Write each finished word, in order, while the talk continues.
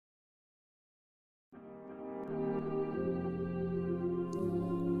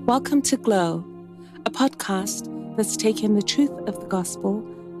Welcome to Glow, a podcast that's taken the truth of the gospel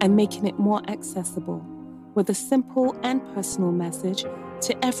and making it more accessible with a simple and personal message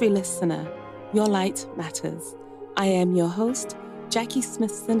to every listener. Your light matters. I am your host, Jackie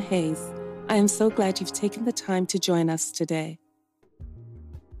Smithson Hayes. I am so glad you've taken the time to join us today.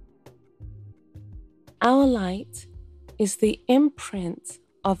 Our light is the imprint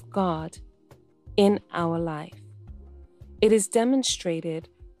of God in our life. It is demonstrated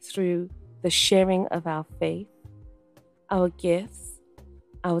through the sharing of our faith, our gifts,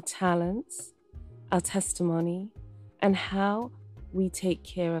 our talents, our testimony, and how we take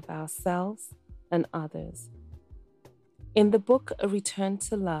care of ourselves and others. In the book A Return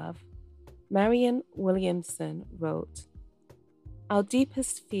to Love, Marianne Williamson wrote, "Our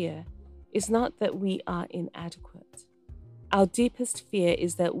deepest fear is not that we are inadequate. Our deepest fear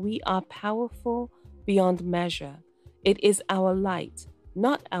is that we are powerful beyond measure. It is our light,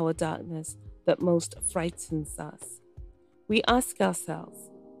 not our darkness, that most frightens us. We ask ourselves,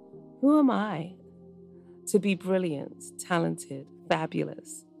 who am I to be brilliant, talented,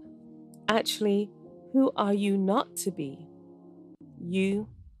 fabulous? Actually, who are you not to be? You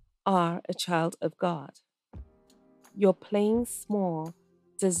are a child of God. Your playing small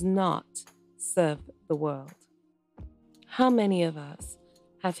does not serve the world." How many of us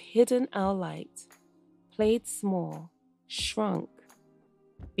have hidden our light, played small, shrunk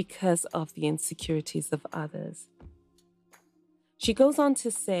because of the insecurities of others? She goes on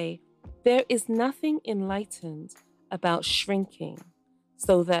to say, there is nothing enlightened about shrinking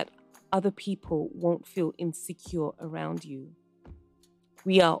so that other people won't feel insecure around you.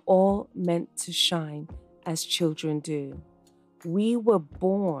 We are all meant to shine as children do. We were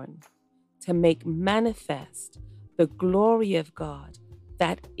born to make manifest the glory of God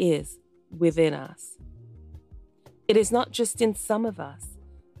that is within us. It is not just in some of us,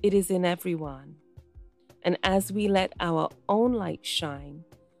 it is in everyone. And as we let our own light shine,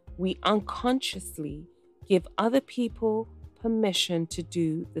 we unconsciously give other people permission to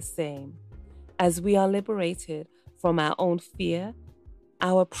do the same. As we are liberated from our own fear,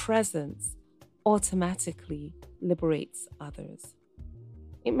 our presence automatically liberates others.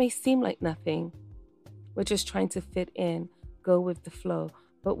 It may seem like nothing. We're just trying to fit in, go with the flow,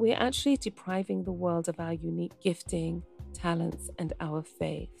 but we're actually depriving the world of our unique gifting, talents, and our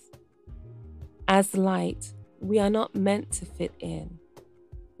faith. As light, we are not meant to fit in.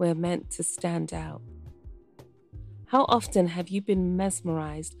 We're meant to stand out. How often have you been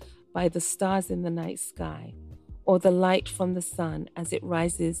mesmerized by the stars in the night sky or the light from the sun as it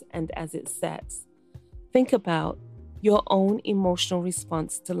rises and as it sets? Think about your own emotional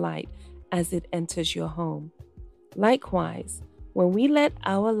response to light as it enters your home. Likewise, when we let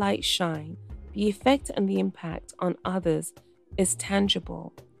our light shine, the effect and the impact on others is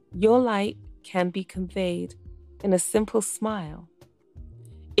tangible. Your light can be conveyed in a simple smile.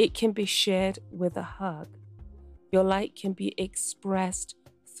 It can be shared with a hug. Your light can be expressed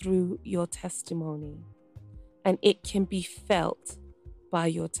through your testimony, and it can be felt by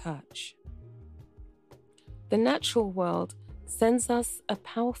your touch. The natural world sends us a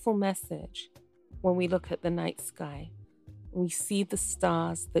powerful message when we look at the night sky. We see the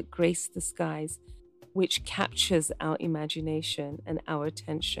stars that grace the skies, which captures our imagination and our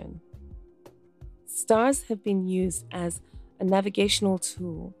attention. Stars have been used as a navigational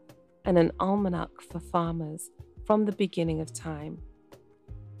tool and an almanac for farmers from the beginning of time.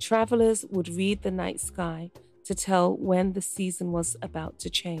 Travelers would read the night sky to tell when the season was about to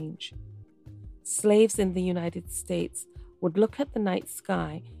change. Slaves in the United States would look at the night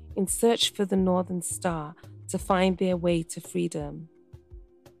sky in search for the northern star to find their way to freedom.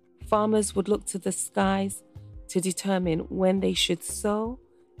 Farmers would look to the skies to determine when they should sow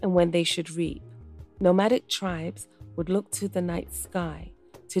and when they should reap. Nomadic tribes would look to the night sky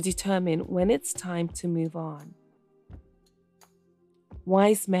to determine when it's time to move on.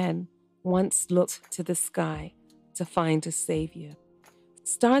 Wise men once looked to the sky to find a savior.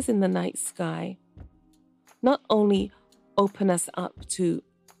 Stars in the night sky not only open us up to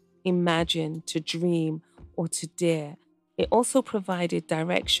imagine, to dream, or to dare, it also provided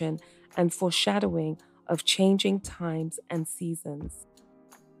direction and foreshadowing of changing times and seasons.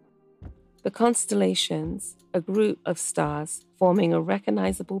 The constellations, a group of stars forming a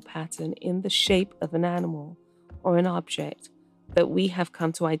recognizable pattern in the shape of an animal or an object that we have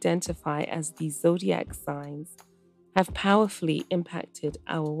come to identify as the zodiac signs, have powerfully impacted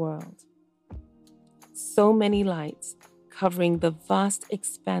our world. So many lights covering the vast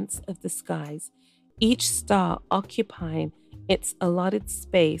expanse of the skies, each star occupying its allotted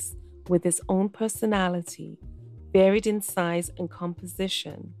space with its own personality, varied in size and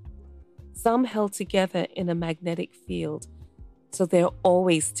composition, Some held together in a magnetic field, so they're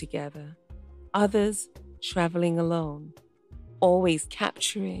always together. Others traveling alone, always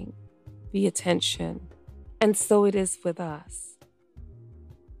capturing the attention. And so it is with us.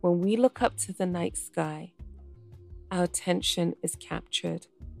 When we look up to the night sky, our attention is captured,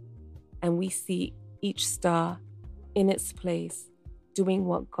 and we see each star in its place doing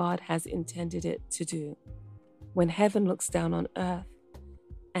what God has intended it to do. When heaven looks down on earth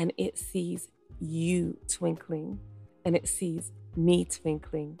and it sees you twinkling and it sees me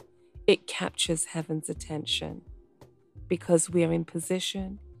twinkling, it captures heaven's attention because we're in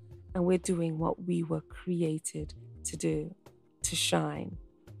position and we're doing what we were created to do, to shine.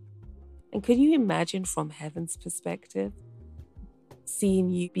 And can you imagine from heaven's perspective, seeing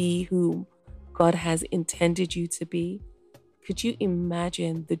you be whom God has intended you to be? Could you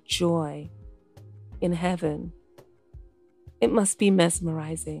imagine the joy in heaven? It must be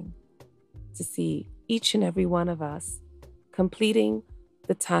mesmerizing to see each and every one of us completing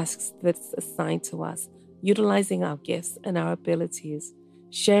the tasks that's assigned to us, utilizing our gifts and our abilities,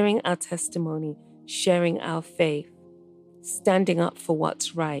 sharing our testimony, sharing our faith, standing up for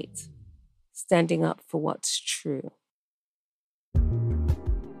what's right, standing up for what's true.